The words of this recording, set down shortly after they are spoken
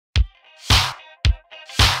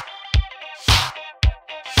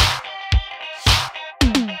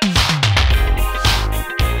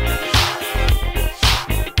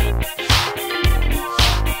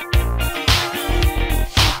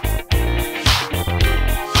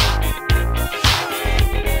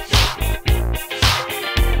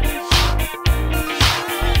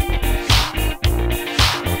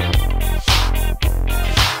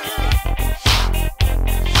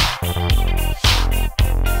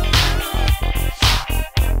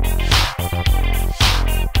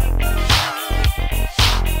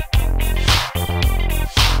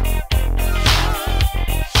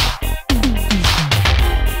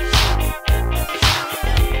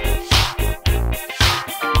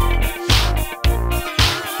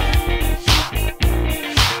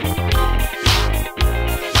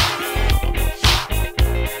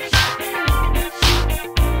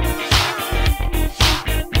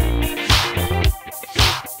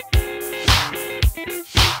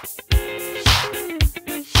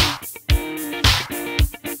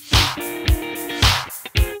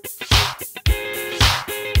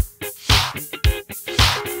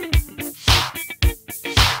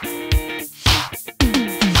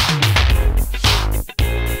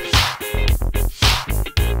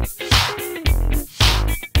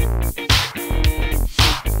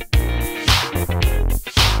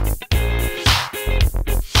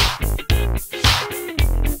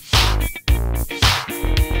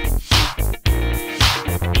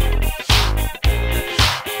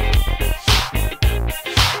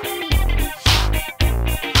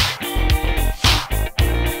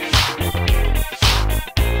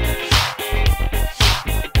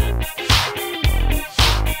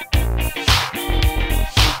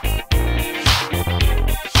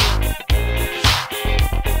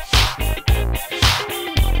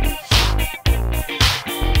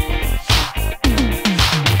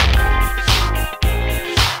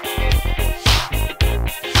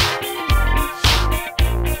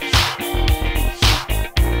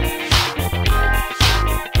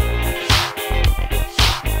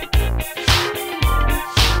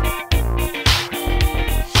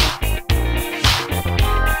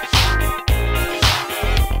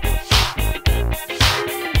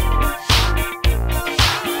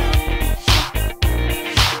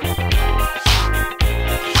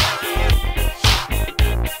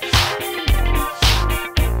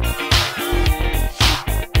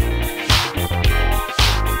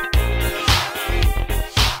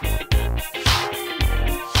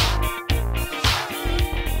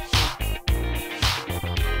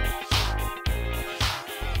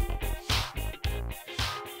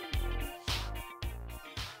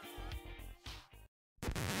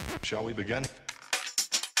Shall we begin?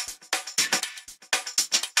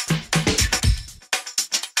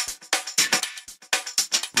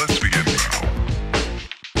 Let's begin now.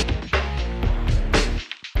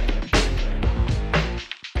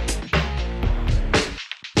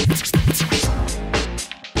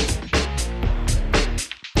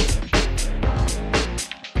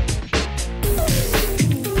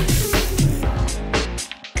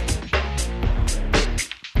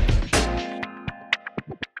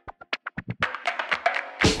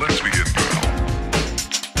 Let's begin now.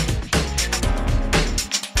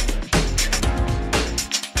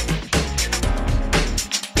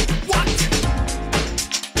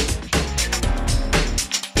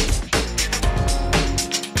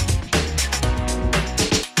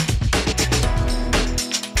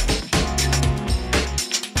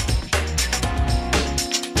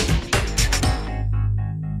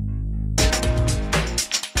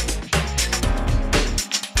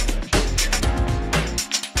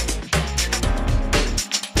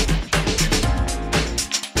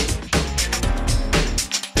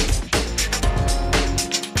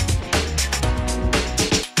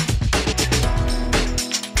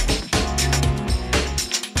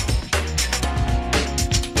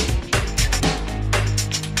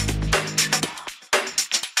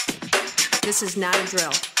 This is not a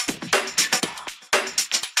drill.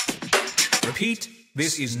 Repeat,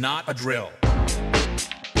 this is not a drill.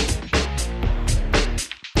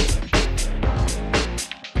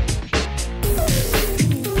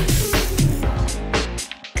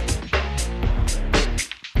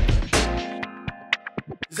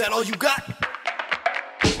 Is that all you got?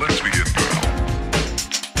 Let's begin now.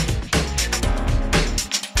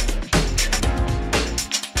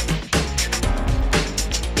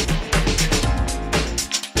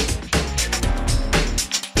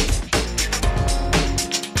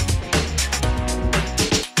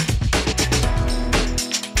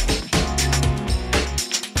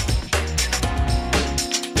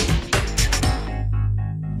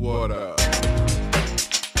 What up?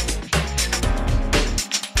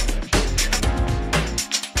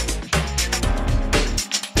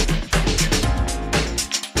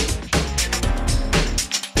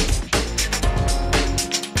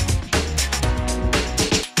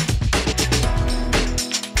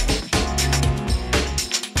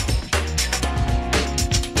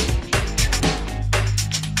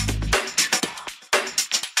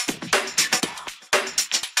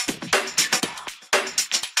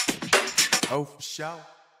 Oh, for sure.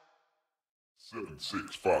 7,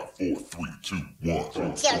 6, 5, 4, 3, 2, 1.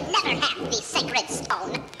 You'll never have the sacred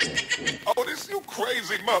stone. Oh, this you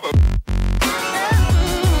crazy mother.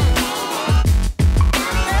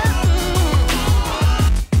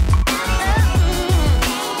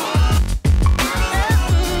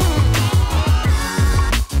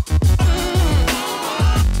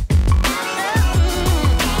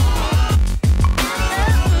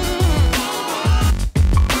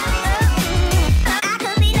 But I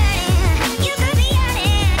promise you, baby, I'll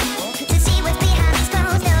always be yours.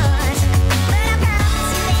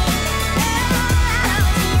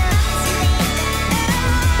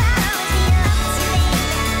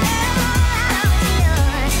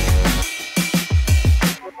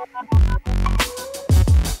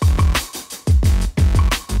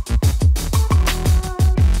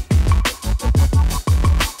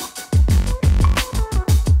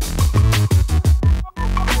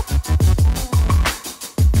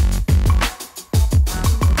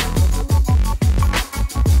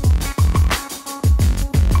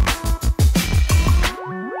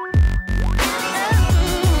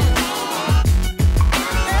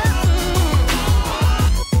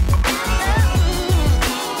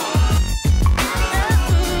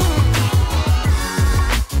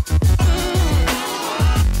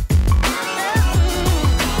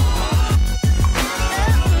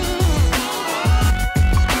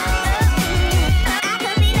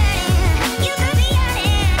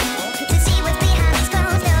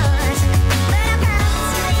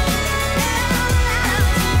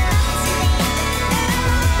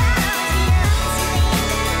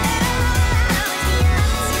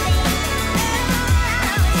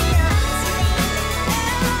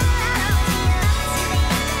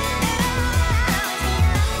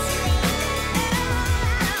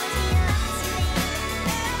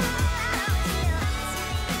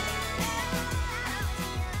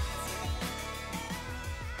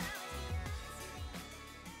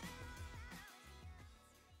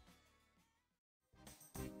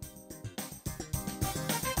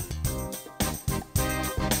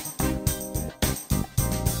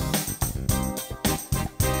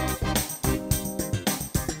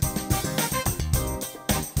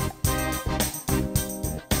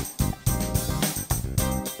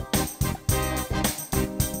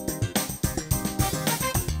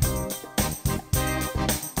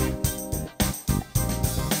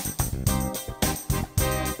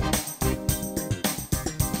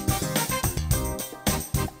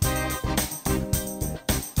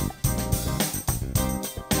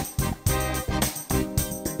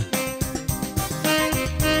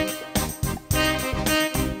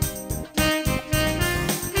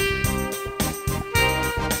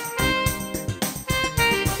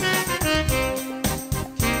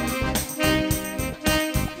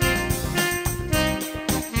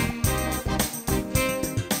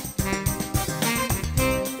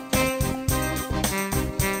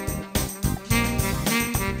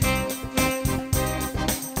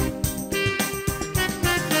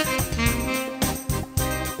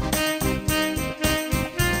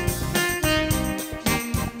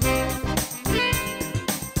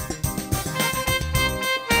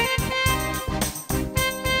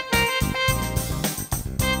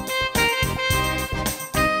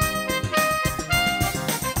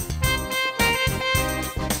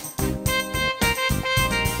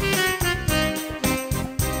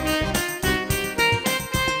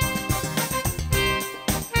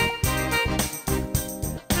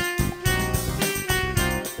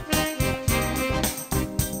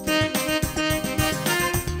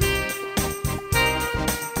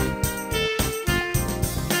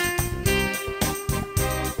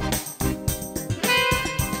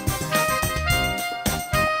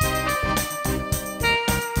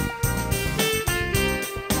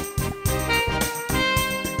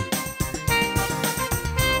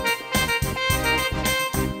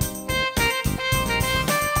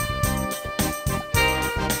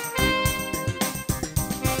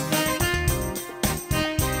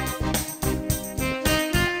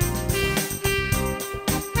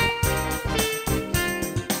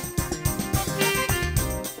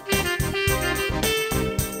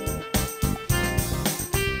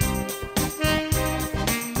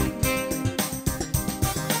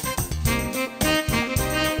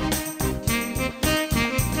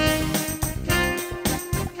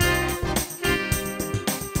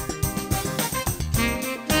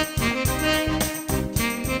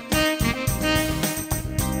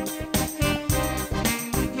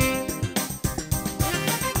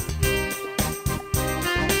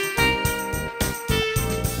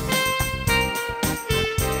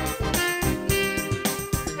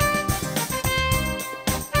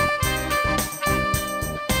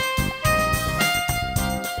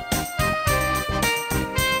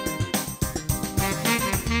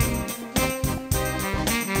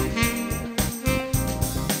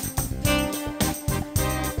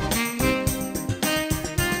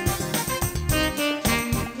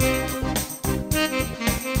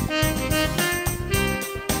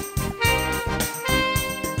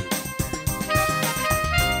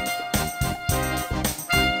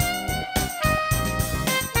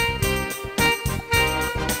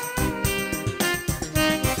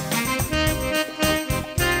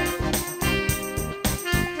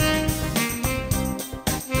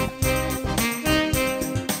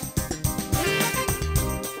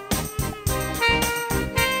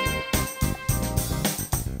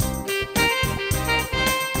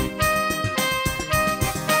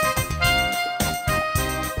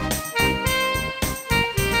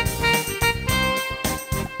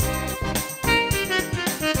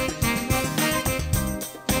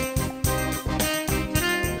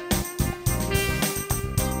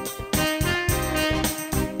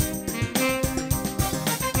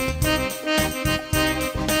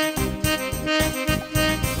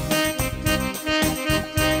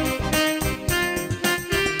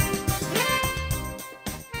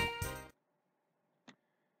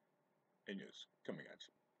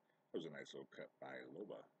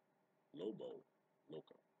 Lobo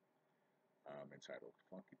Loco, entitled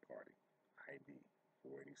Funky Party ID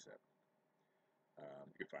 487.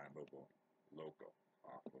 You can find Lobo Loco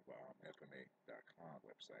off of FMA.com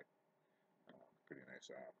website. Pretty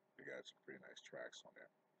nice. We got some pretty nice tracks on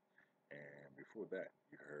there. And before that,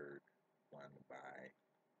 you heard one by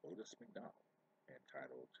Otis McDonald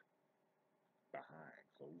entitled Behind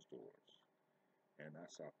Closed Doors. And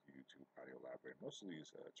that's off the YouTube audio library. Most of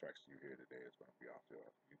these tracks you hear today is going to be off the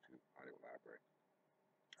YouTube audio library.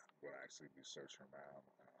 We'll actually be searching around,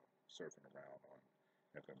 surfing around on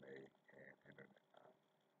FMA and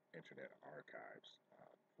internet archives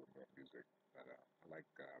for more music. But I like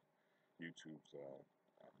YouTube's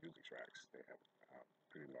music tracks. They have a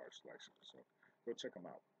pretty large selection, so go check them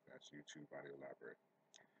out. That's YouTube audio library.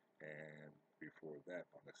 And before that,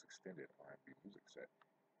 on this extended R&B music set,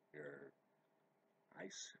 you're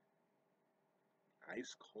Ice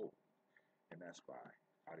Cold, and that's by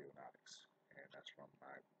Audionautix, and that's from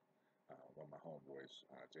one of my homeboys,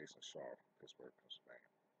 Jason Shaw from Pittsburgh,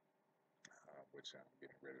 Pennsylvania, which I'm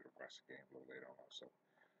getting ready to watch the game a little later on. So,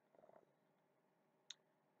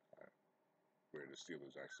 where the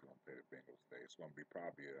Steelers actually going to play the Bengals today. It's going to be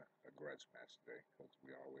probably a grudge match today because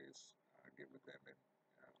we always get with them and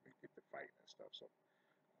we get to fighting and stuff. So.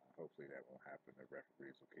 Hopefully that won't happen. The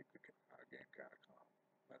referees will keep the game kind of calm.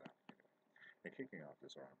 But anyway, and kicking off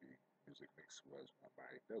this R&B music mix was one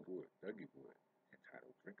by Dougie Wood,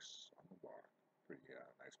 entitled "Drinks on the Bar." Pretty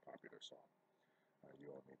nice, popular song.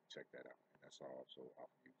 You all need to check that out. And that's also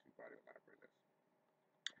off the YouTube audio library list.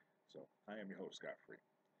 So I am your host, Scott Free.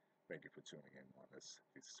 Thank you for tuning in on this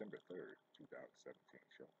December 3rd, 2017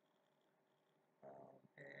 show.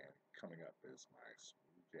 And coming up is my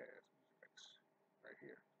smooth jazz music mix right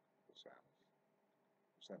here. Sounds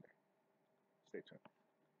Sunday. Stay tuned.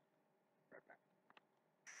 Right back.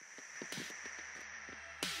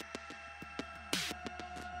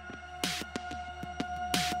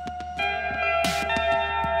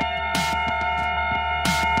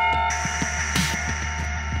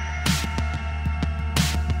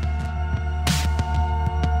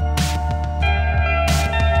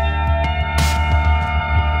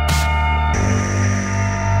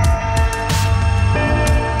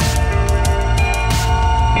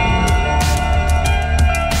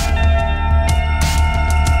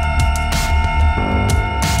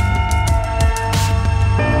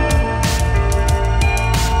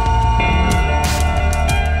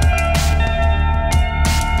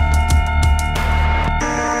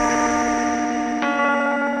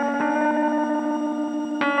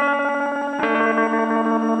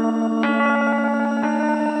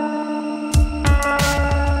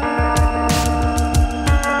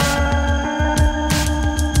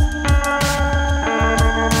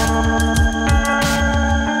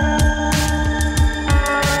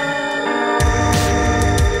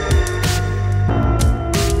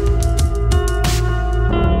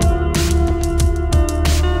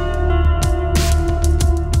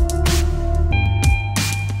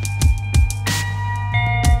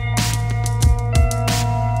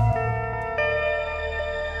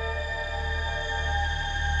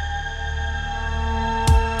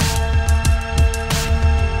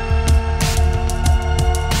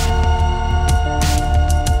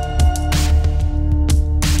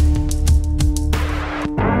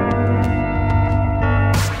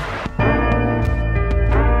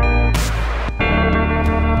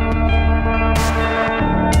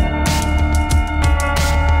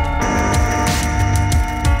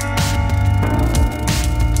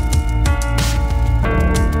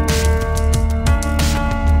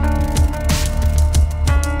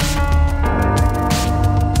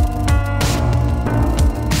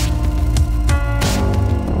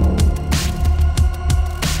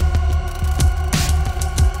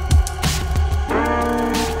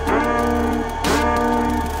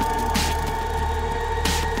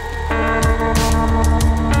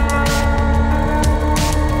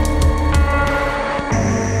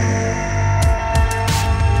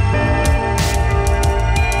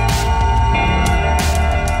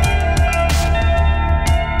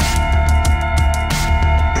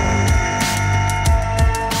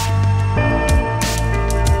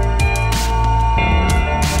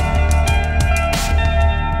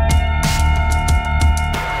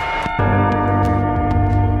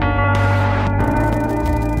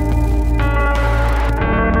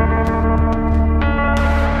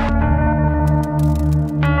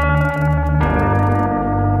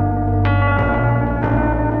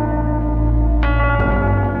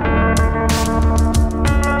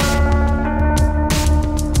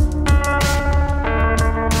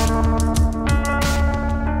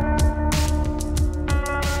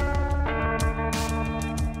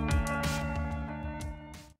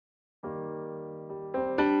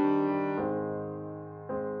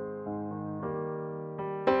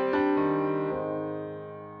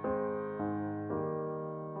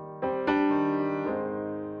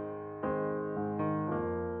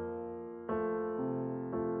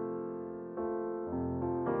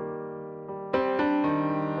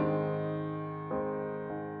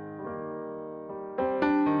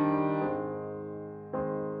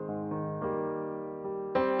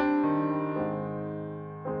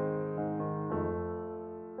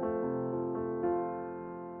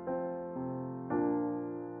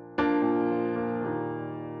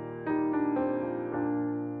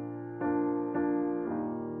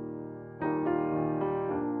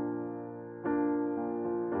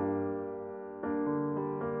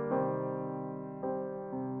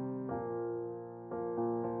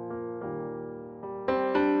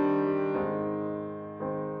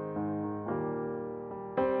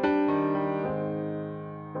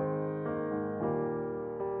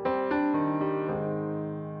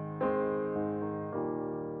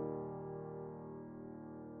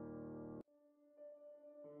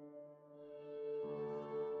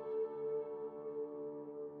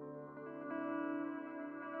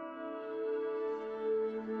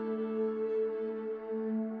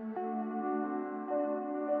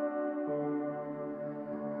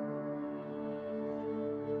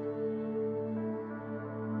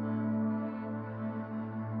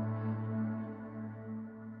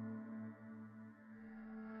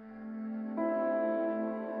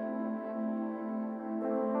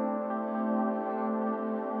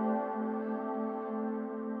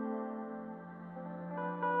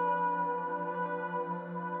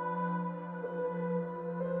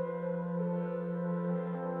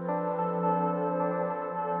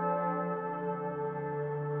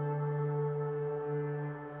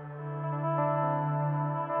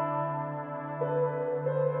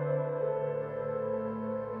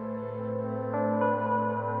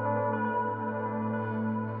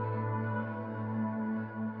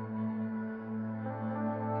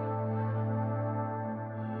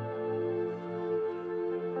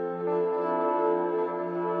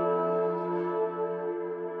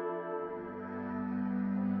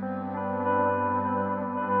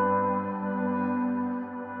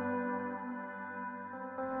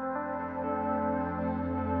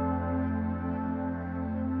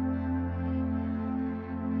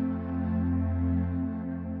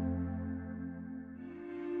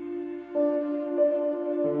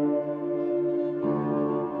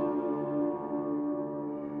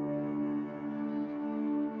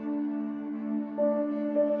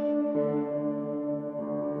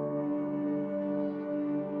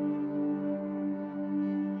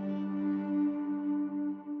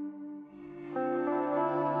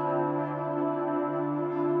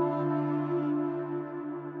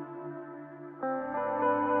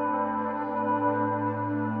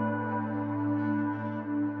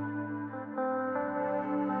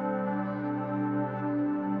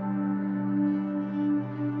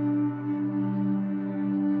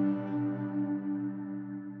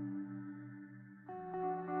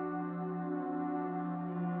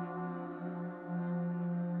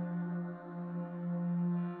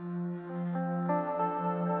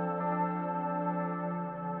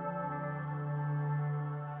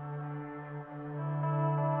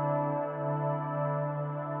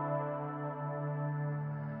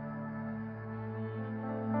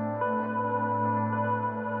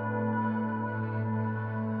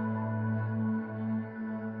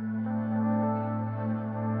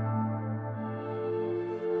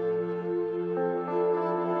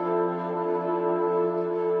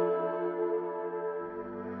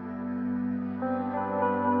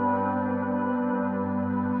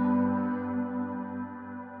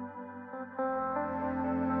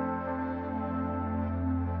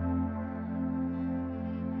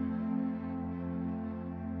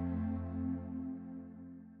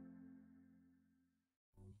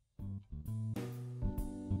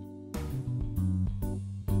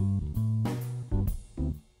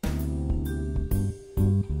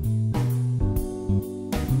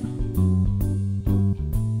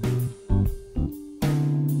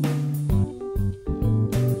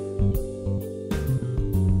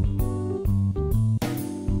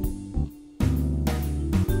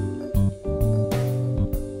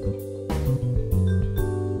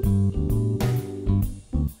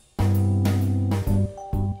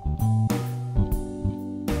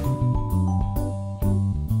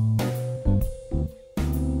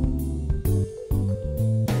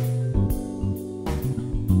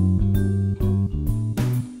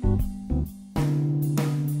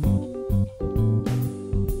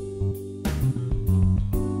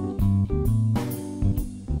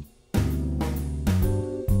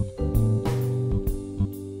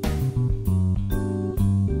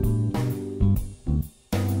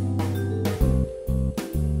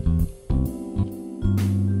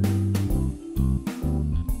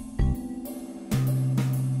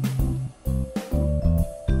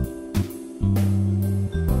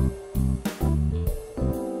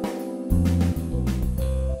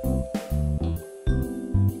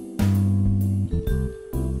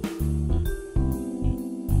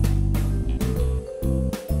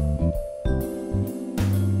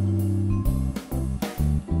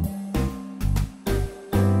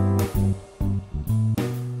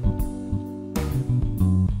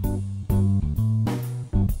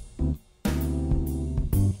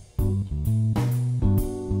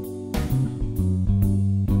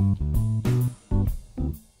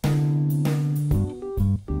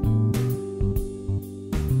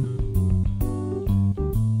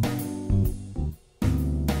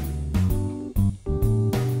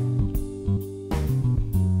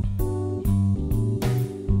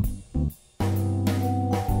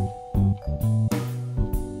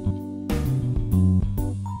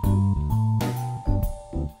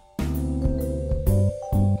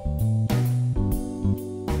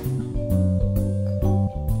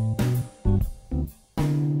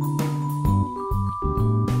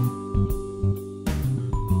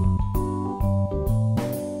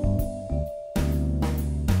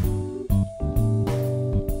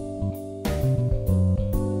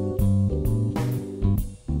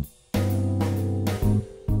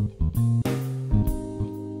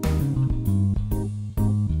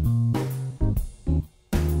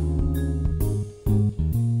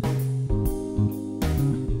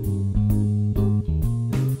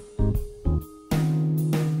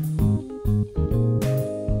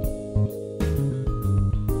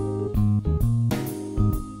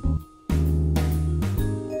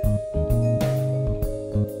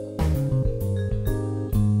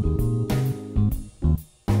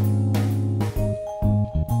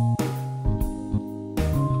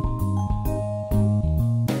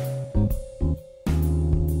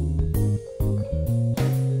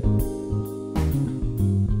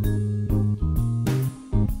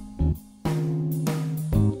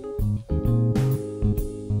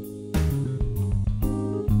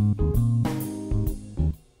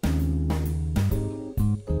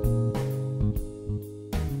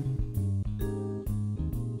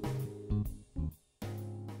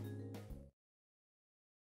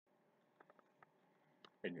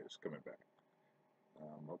 just coming back.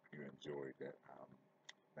 Hope you enjoyed that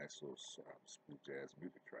nice little smooth jazz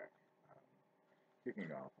music track.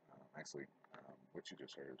 Kicking off, what you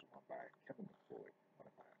just heard is one by Kevin McCloyd,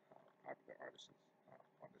 one of my popular artists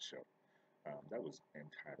on the show. That was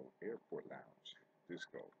entitled Airport Lounge,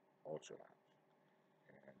 Disco, Ultra Lounge,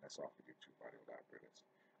 and that's off of YouTube Audio Libraries.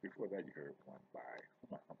 Before that, you heard one by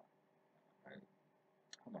Huma-Huma. And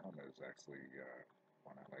Huma-Huma is actually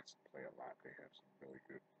one I like to play a lot. They have some really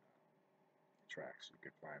good tracks. You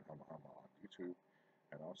can find Huma-Huma on YouTube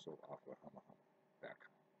and also off of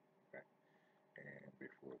Huma-Huma.com. Okay? And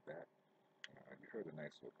before that, you heard a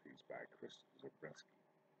nice little piece by Chris Zabriskie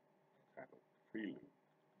entitled Prelude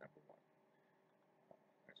No. 1.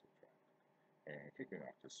 Nice little track. And kicking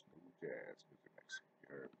off the smooth jazz music mix, you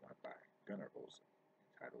heard one by Gunnar Olsen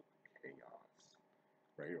entitled Chaos.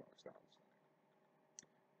 Right here on Sounds.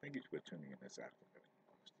 Thank you for tuning in this afternoon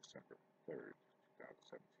on this December 3rd,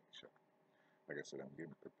 2017 show. Like I said, I'm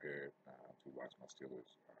getting prepared to watch my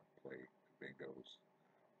Steelers play the Bengals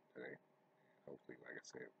today. And hopefully, like I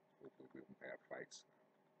said, hopefully we won't have fights.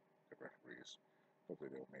 The referees,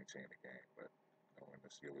 hopefully they'll maintain the game. But knowing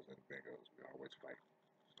the Steelers and the Bengals, we always fight.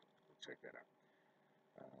 So we'll check that out.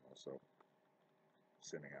 So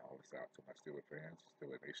sending all this out to my Steelers fans,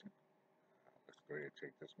 Steelers Nation. Let's go ahead and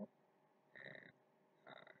take this one and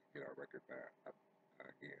get our record back up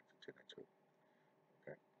again to 10-2.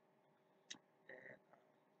 Okay. And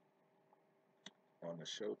on the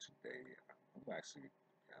show today, I'm actually,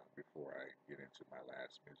 before I get into my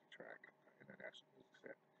last music track, international music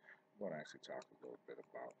set, I'm going to actually talk a little bit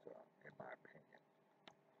about, in my opinion,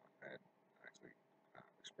 I had actually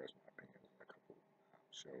expressed my opinions in a couple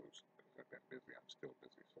shows because I've been busy. I'm still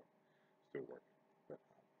busy, so still working. But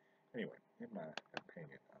anyway, in my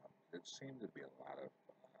opinion, it seems to be a lot of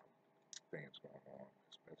things going on,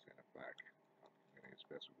 especially in the black community,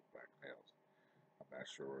 especially with black males. I'm not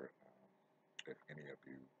sure if any of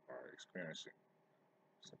you are experiencing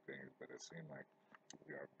some things, but it seems like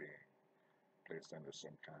we are being placed under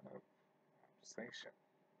some kind of sanction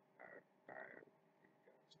by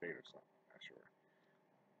the state or something. I'm not sure.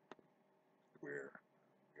 Where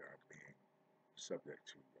we are being subject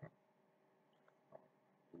to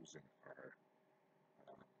losing our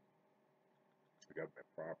government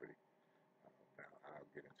property. Now, I'll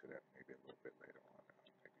get into that maybe a little bit later on,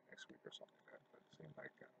 maybe next week or something like that. But it seems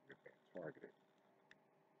like we're being targeted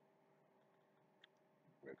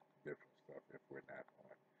with different stuff if we're not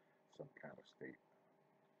on some kind of state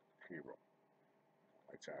payroll,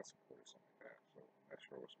 like child support or something like that. So I'm not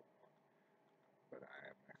sure what's going on. But I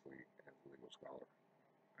am actually, as a legal scholar,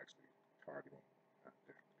 actually targeting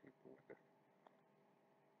different people and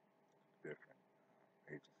different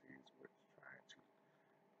agencies which trying to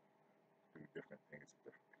do different things to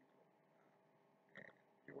different people. And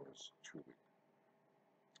yours truly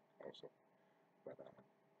also. But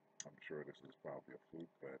I'm sure this is probably a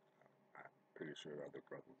fluke, but I'm pretty sure other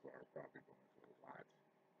brothers are probably going through a lot.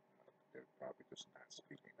 They're probably just not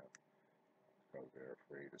speaking up because they're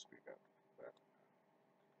afraid to speak up. But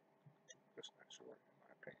I'm just not sure, in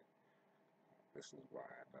my opinion. This is why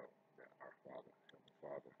I know that our Father, Heavenly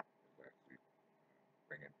Father, is actually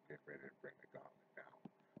getting ready to bring the gauntlet down.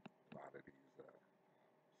 A lot of these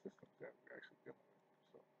systems that we're actually dealing with.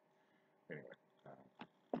 So, anyway,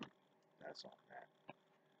 that's on that,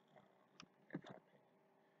 in my opinion.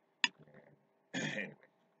 And anyway,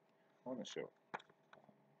 on the show,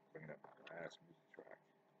 bringing up my last music track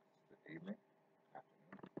this evening,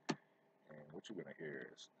 afternoon, and what you're going to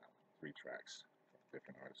hear is 3 tracks from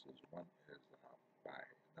different artists. One is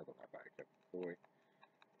another one by Kevin McCloyd,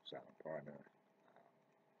 silent partner,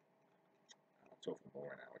 Topher, Mohr,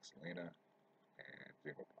 and Elena, and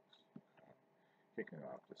Jingle Punks. Kicking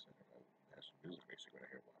off this international music mix, you're going to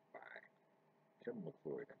hear one by Kevin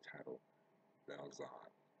McCloyd entitled Belzon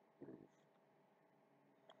Groove,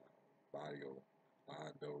 Bado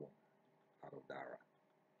Adodara.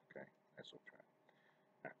 Okay, nice little track.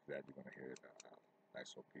 After that, you're going to hear a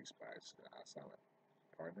nice little piece by silent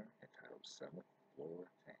partner entitled 7th Floor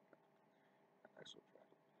Tango. A nice little track.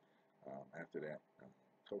 After that,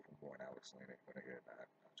 Topher, Mohr, and Elena, you're going to hear a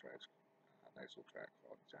nice little track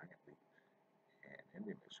called Giant Leap. And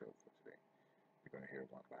ending the show for today, you're going to hear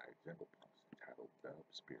one by Jingle Punks entitled Dub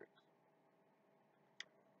Spirit.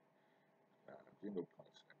 Jingle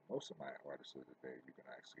Punks, and most of my artists of the day, you can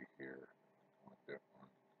actually hear on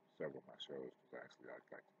several of my shows, because actually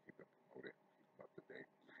I'd like to keep them promoted, keep them up to date.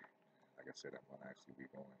 Like I said, I'm going to actually be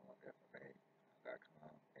going on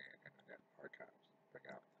FMA.com and Internet Archives, bring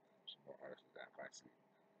out some more artists that I've actually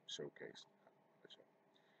showcased on the show.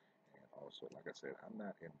 And also, like I said, I'm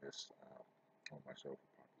not in this on my show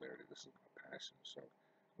for popularity. This is my passion. So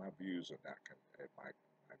my views are not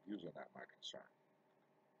my views are not my concern.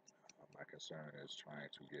 My concern is trying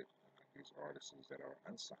to get these artists that are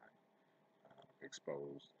unsigned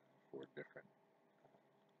exposed for different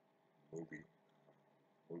movie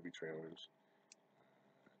trailers,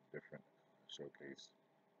 different showcase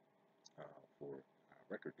for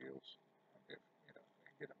record deals, if you know,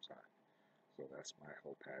 and get them signed. So that's my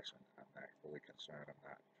whole passion. I'm not really concerned. I'm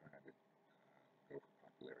not trying to go for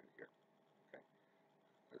popularity here. Okay,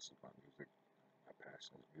 this is my music. My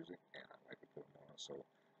passion is music, and I like to put them on. So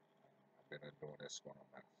I've been doing this going on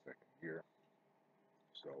my second year.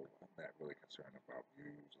 So I'm not really concerned about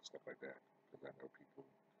views and stuff like that, because I know people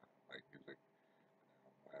like music.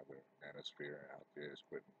 I have an manosphere out there is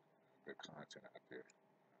putting good content out there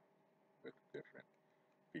with different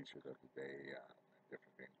features of the day and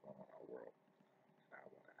different things going on in our world. And I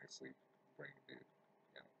want to actually bring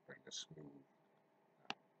bring the smooth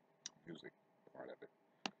music part of it,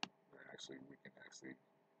 where we can actually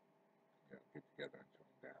get together and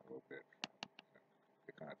tone down a little bit from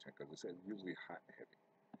the content, because it's usually hot and heavy,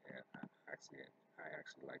 and I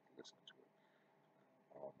actually like to listen to it.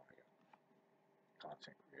 All my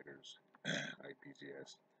content creators like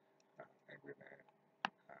BGS, Angry Man,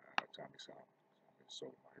 Tommy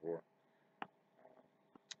Mohr,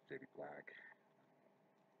 JD Black,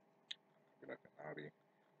 Reluctant Naughty,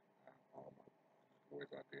 all my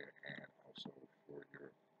boys out there, and also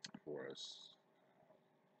for us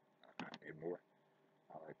in Mohr.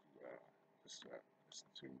 I like to just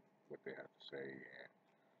listen to what they have to say, and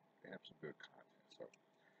they have some good content. So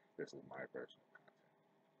this is my version of content,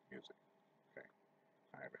 music. Okay,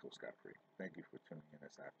 I am your host, Scott Free. Thank you for tuning in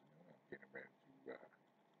this afternoon. I'm getting ready to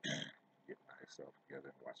get myself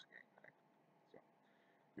together and watch the game tonight. So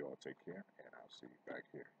you all take care, and I'll see you back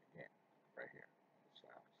here again, right here on the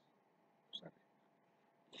Sounds of Sunday.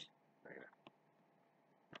 Later.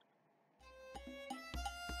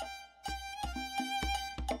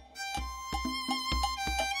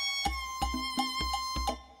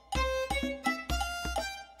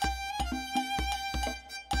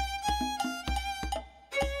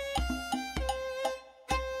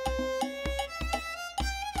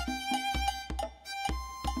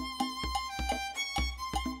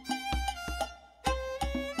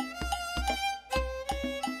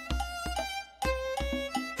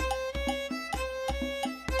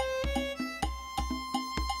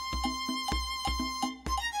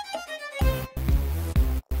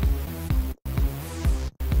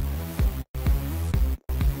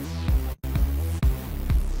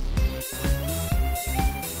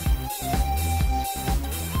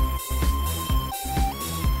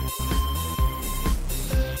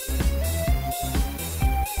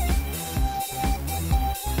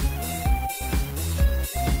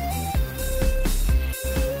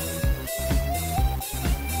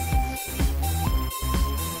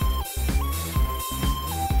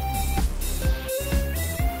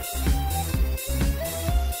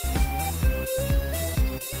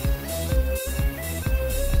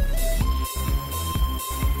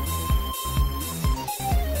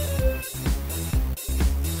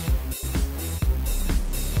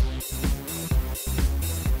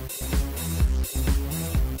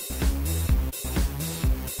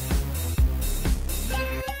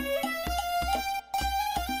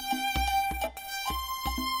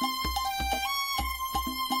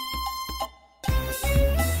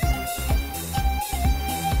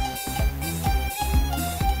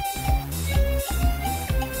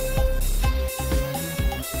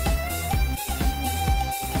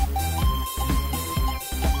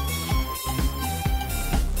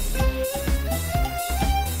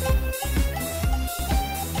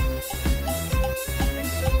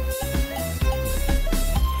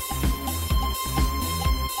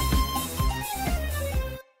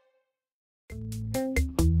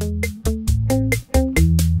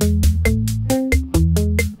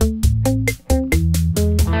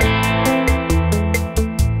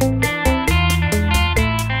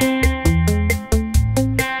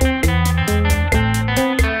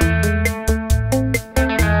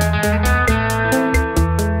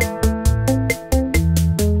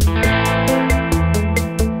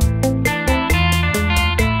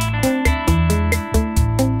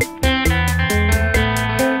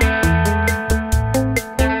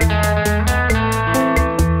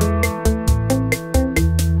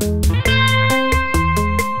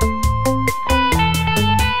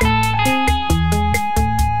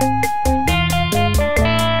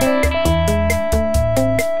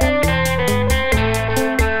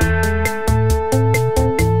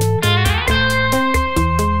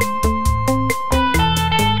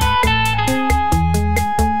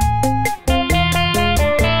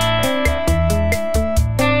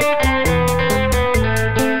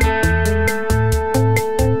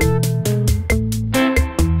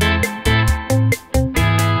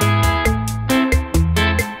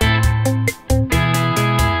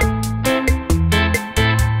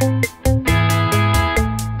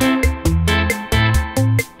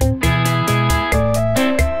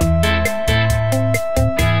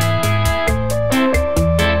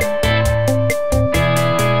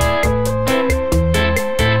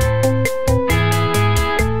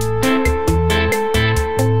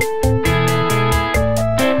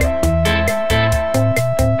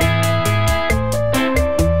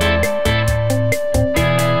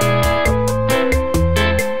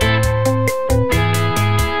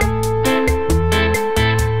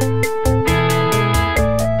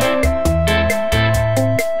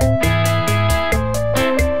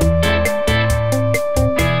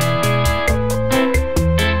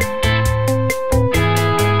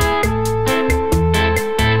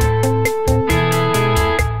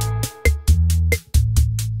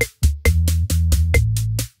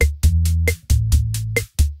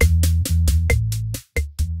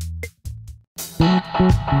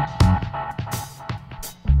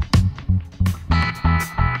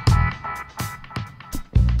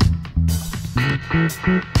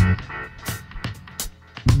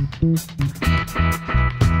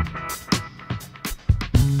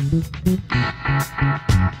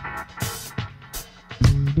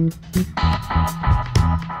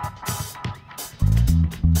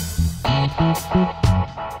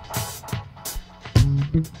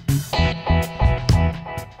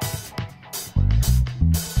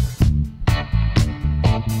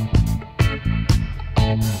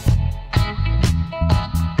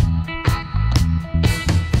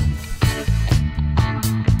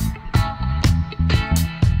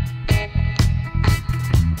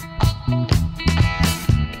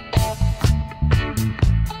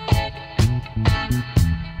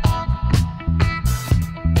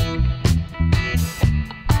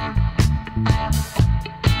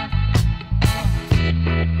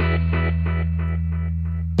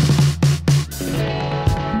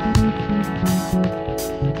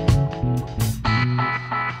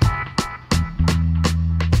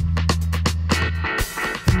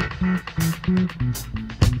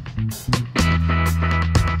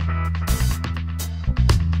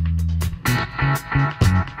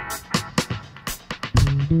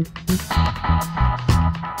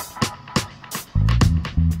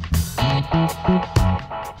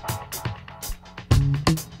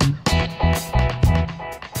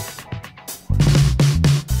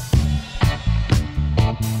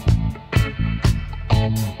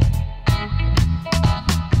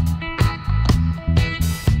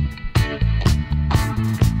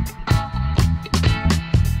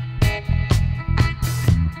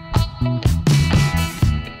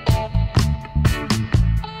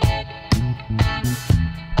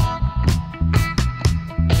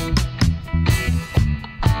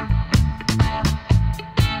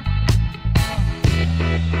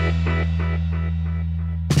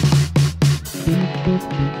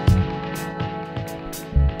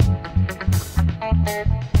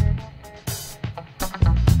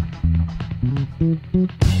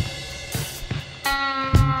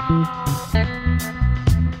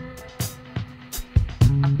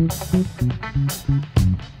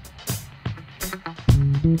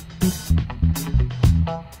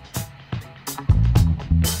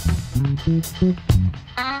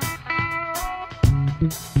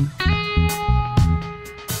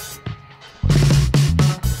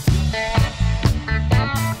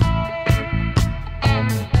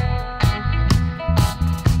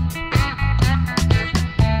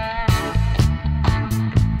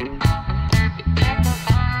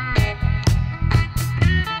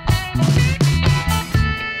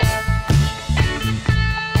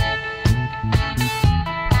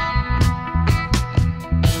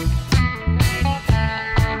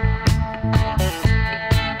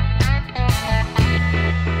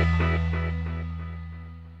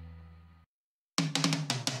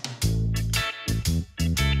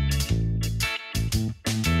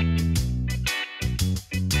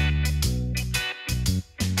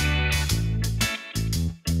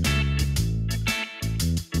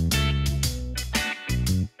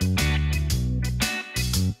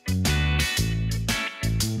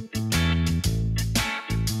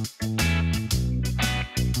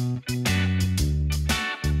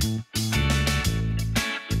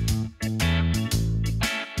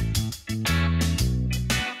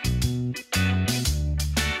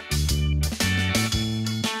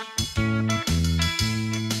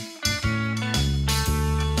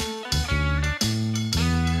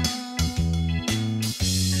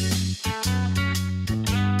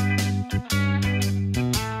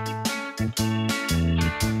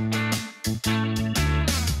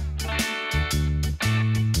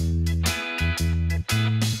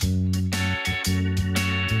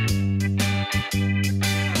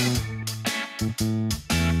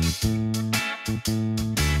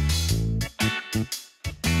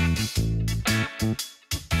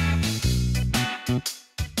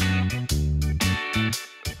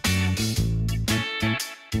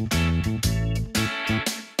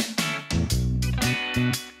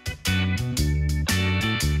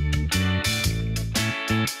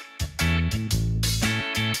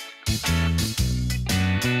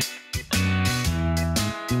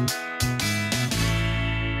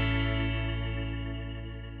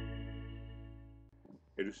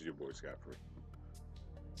 Hey, this is your boy Scott Free.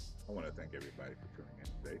 I want to thank everybody for tuning in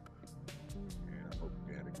today, and I hope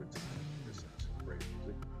you had a good time.